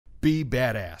be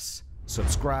badass.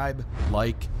 Subscribe,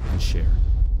 like, and share.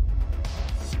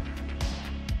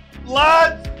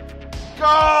 Let's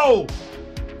go!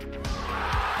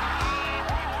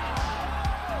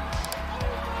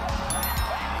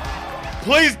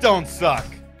 Please don't suck.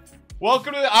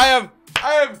 Welcome to I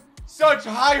have such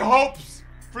high hopes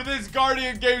for this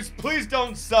Guardian games. Please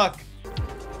don't suck.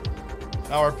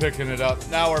 Now we're picking it up.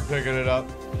 Now we're picking it up.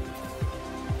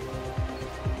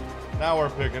 Now we're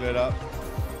picking it up.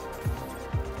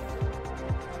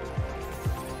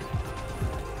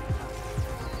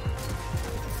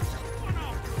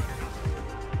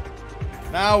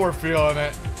 Now we're feeling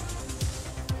it.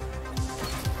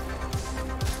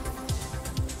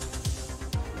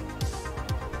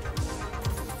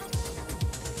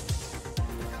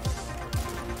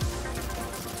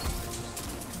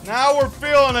 Now we're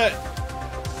feeling it.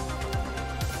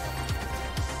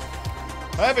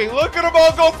 Heavy. Look at them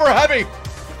all go for heavy.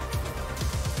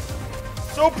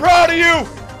 So proud of you.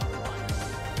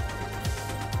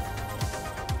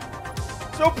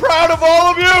 So proud of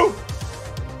all of you.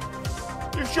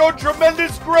 You've shown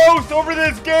tremendous growth over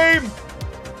this game.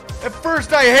 At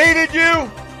first I hated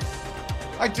you.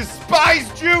 I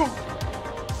despised you.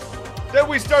 Then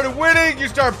we started winning. You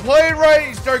started playing right.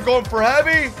 You started going for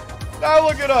heavy. Now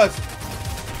look at us.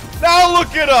 Now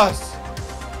look at us.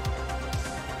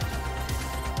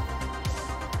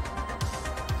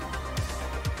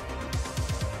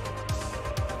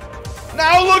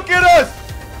 Now look at us.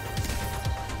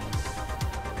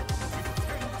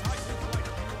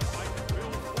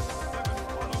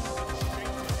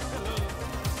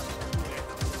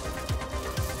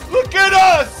 Look at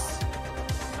us.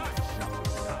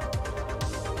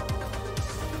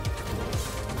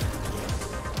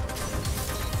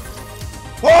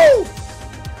 Whoa!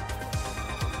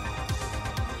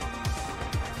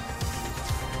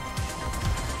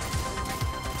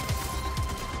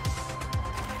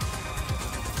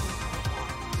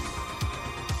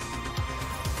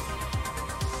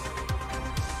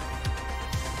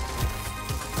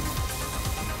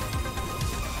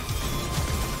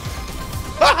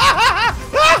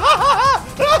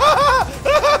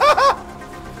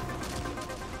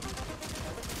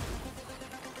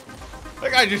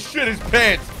 That guy just shit his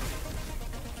pants.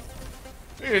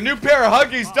 Need a new pair of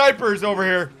Huggies diapers over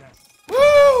here.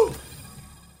 Woo!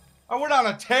 I went on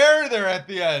a tear there at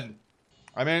the end.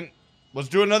 I mean, let's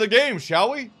do another game,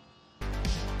 shall we?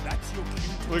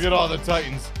 Look at all the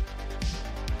Titans.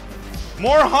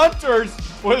 More hunters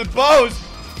with bows.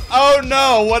 Oh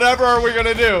no, whatever are we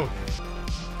gonna do?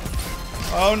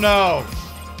 Oh no.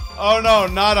 Oh no,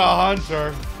 not a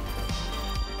hunter.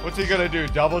 What's he gonna do?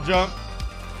 Double jump?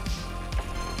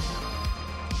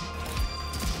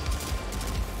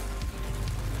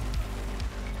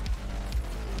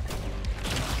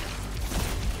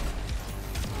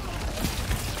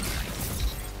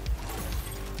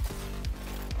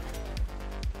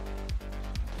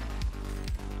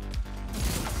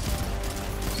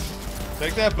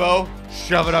 Take that bow,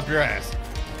 shove it up your ass.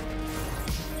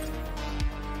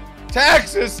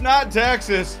 Texas, not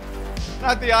Texas.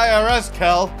 Not the IRS,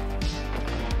 Kel.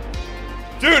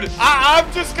 Dude,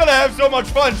 I'm just gonna have so much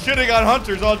fun shitting on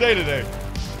hunters all day today.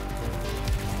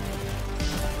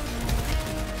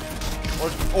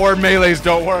 Or melees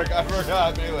don't work. I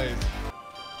forgot melees.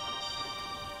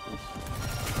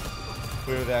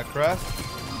 Clear that crest.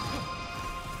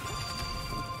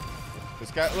 This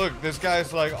guy, look, this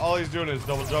guy's like, all he's doing is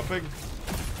double jumping.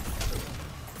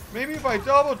 Maybe if I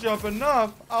double jump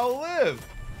enough, I'll live.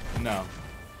 No.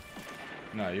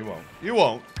 No, you won't. You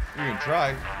won't. You can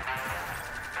try.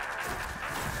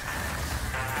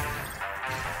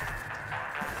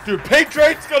 Dude,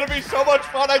 Patriot's gonna be so much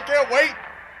fun. I can't wait.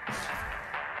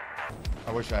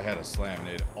 I wish I had a slam.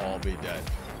 They'd all be dead.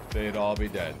 They'd all be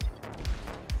dead.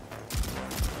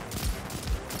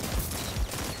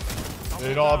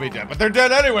 They'd all be dead, but they're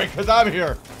dead anyway because I'm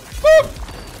here. Boop!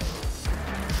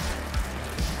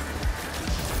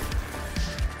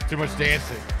 Too much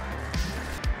dancing.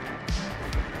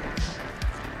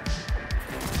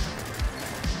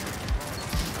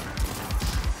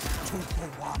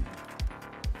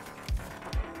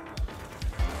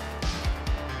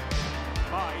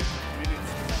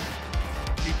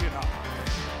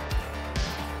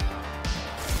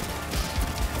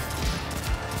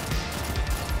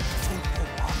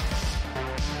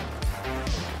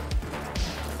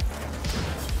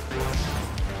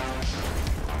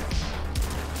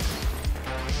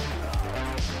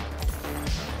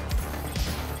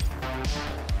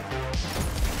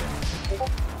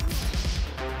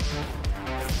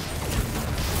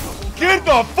 Get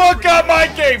the fuck out my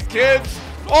game, kids!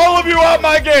 All of you out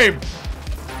my game!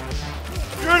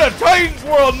 a Titans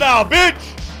world now,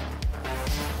 bitch!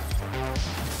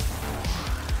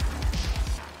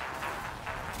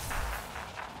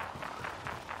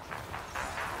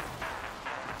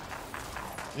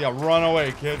 Yeah, run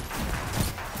away, kid.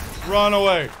 Run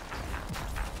away.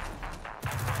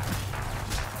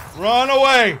 Run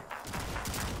away.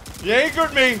 You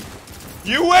anchored me.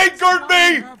 You anchored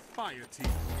me.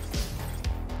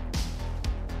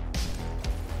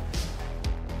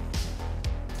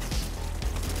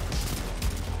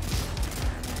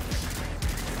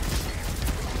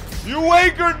 You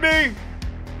anchored me.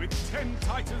 With 10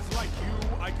 Titans like you,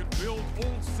 I could build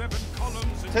all 7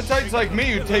 columns. 10 Titans like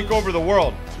me, you take over the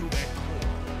world.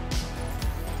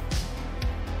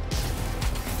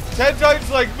 10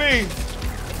 Titans like me.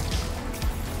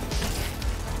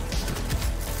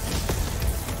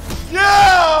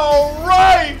 Yeah, all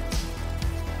right.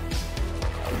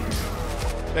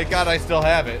 Thank God I still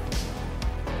have it.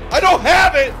 I don't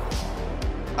have it.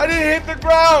 I didn't hit the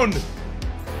ground.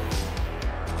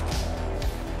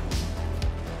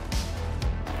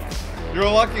 You're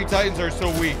lucky Titans are so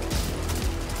weak.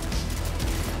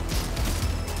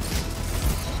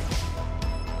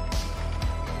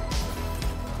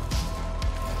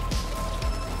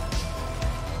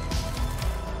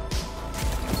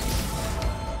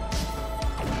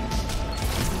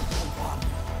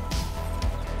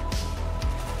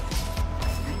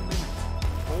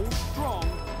 Hold strong,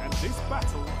 and this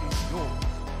battle is yours.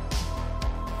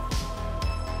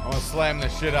 I'm gonna slam the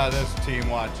shit out of this team,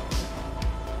 watch.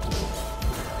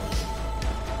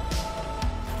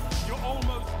 You're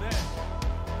almost there.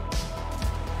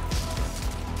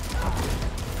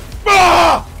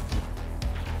 Ah!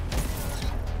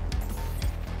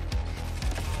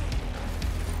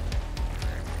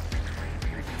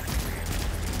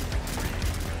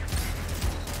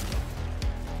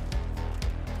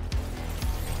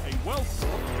 A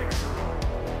well-fought victory.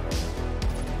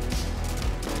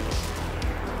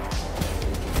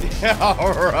 Yeah,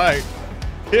 all right.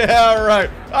 Yeah, all right.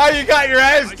 Oh, you got your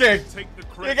ass kicked. You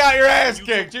got your ass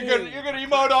kicked. You're gonna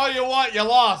emote all you want. You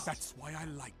lost. That's why I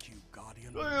like you,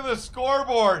 Guardian. Look at the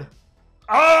scoreboard.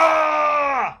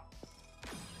 Ah!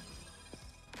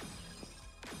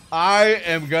 I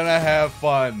am gonna have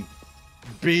fun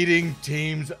beating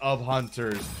teams of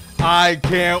hunters. I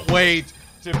can't wait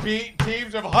to beat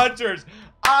teams of hunters.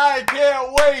 I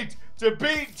can't wait to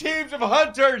beat teams of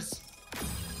hunters.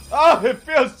 Oh, it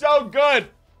feels so good.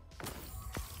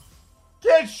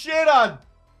 Get shit on.